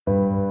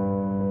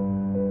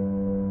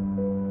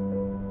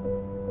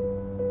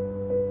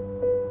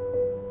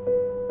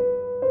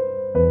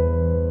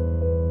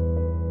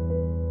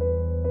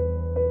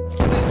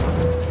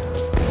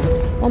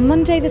On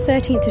Monday the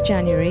 13th of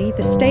January,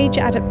 the stage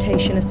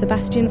adaptation of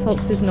Sebastian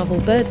Faulks' novel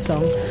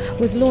Birdsong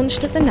was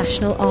launched at the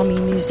National Army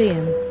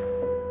Museum.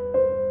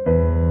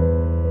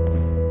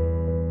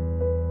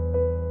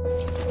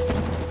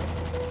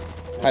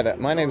 Hi there,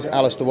 my name's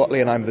Alistair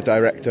Watley and I'm the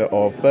director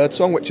of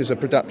Birdsong, which is a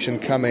production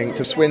coming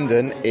to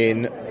Swindon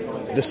in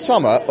the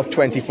summer of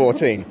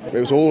 2014. It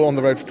was all on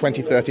the road for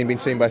 2013, been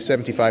seen by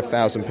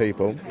 75,000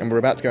 people, and we're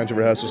about to go into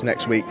rehearsals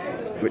next week,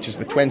 which is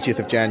the 20th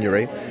of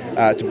January,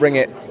 to bring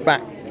it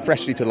back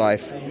freshly to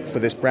life for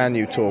this brand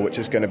new tour, which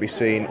is going to be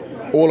seen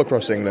all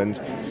across England,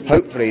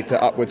 hopefully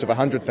to upwards of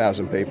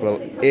 100,000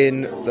 people,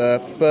 in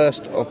the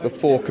first of the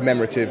 4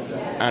 commemorative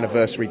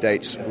anniversary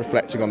dates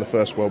reflecting on the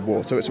First World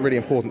War. So it's a really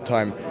important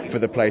time for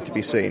the play to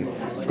be seen.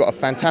 We've got a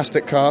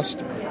fantastic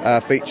cast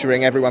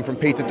featuring everyone from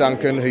Peter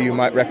Duncan, who you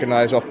might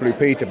recognise off Blue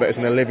Peter, but is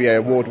an Olivier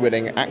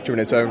Award-winning actor in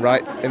his own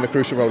right, in the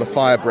crucial role of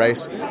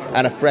Firebrace,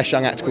 and a fresh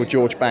young actor called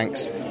George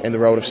Banks in the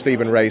role of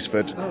Stephen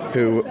Raisford,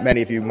 who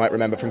many of you might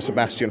remember from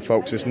Sebastian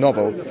Faulks'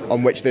 novel,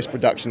 on which this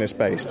production is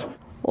based.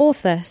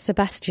 Author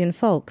Sebastian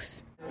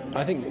Faulks.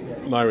 I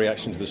think my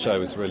reaction to the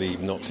show is really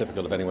not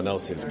typical of anyone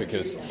else's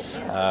because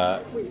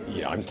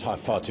I'm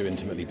far too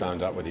intimately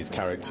bound up with these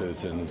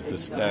characters and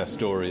their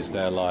stories,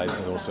 their lives,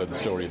 and also the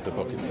story of the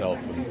book itself.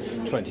 And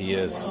 20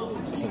 years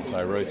since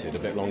I wrote it, a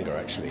bit longer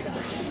actually.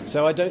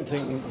 So I don't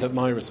think that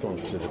my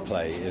response to the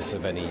play is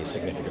of any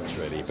significance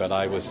really, but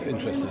I was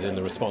interested in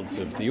the response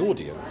of the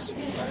audience.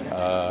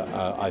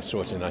 I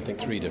saw it in, I think,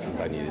 3 different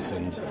venues,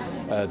 and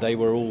they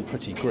were all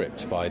pretty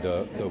gripped by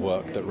the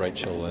work that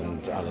Rachel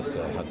and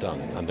Alistair had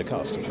done, and the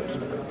cast, of course.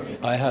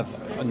 I have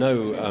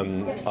no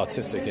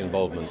artistic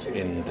involvement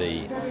in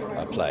the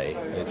play.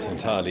 It's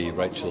entirely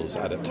Rachel's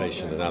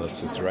adaptation and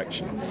Alistair's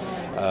direction,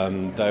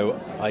 though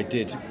I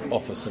did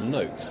offer some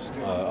notes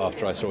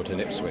after I saw it in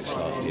Ipswich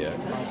last year.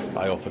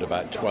 I offered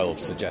about 12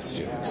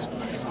 suggestions.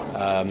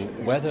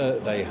 Whether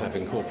they have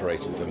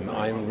incorporated them,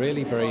 I'm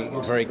really very,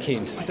 very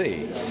keen to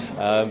see.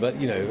 But,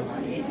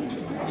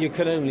 you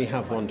can only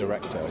have one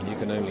director and you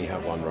can only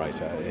have one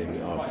writer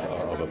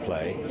of a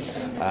play,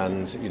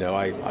 and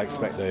I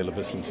expect they'll have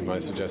listened to my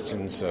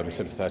suggestions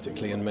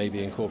sympathetically and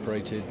maybe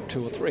incorporated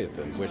 2 or 3 of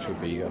them, which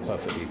would be a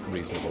perfectly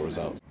reasonable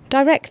result.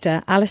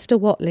 Director Alistair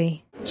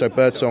Watley. So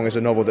Birdsong is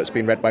a novel that's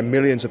been read by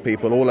millions of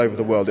people all over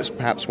the world. It's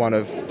perhaps one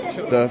of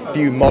the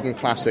few modern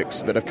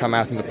classics that have come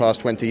out in the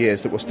past 20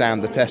 years that will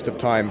stand the test of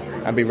time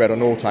and be read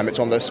on all time. It's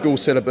on the school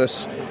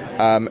syllabus,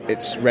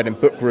 it's read in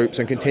book groups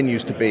and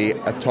continues to be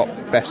a top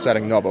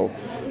best-selling novel.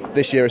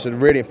 This year is a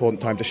really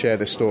important time to share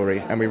this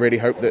story, and we really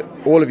hope that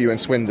all of you in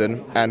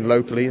Swindon and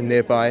locally and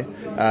nearby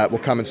will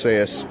come and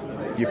see us.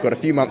 You've got a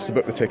few months to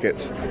book the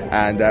tickets,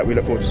 and we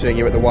look forward to seeing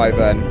you at the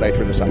Wyvern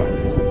later in the summer.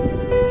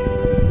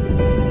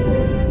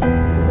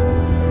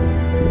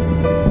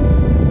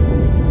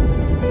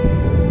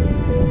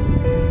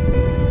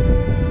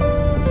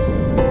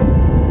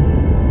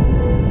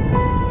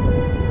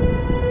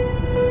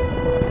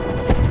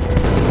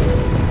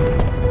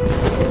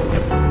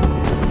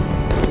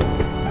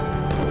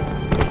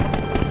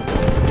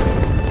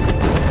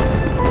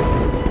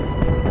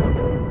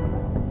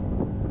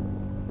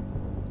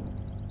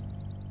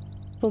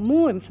 For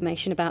more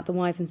information about the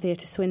Wyvern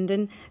Theatre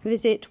Swindon,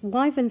 visit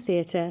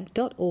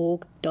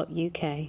wyverntheatre.org.uk.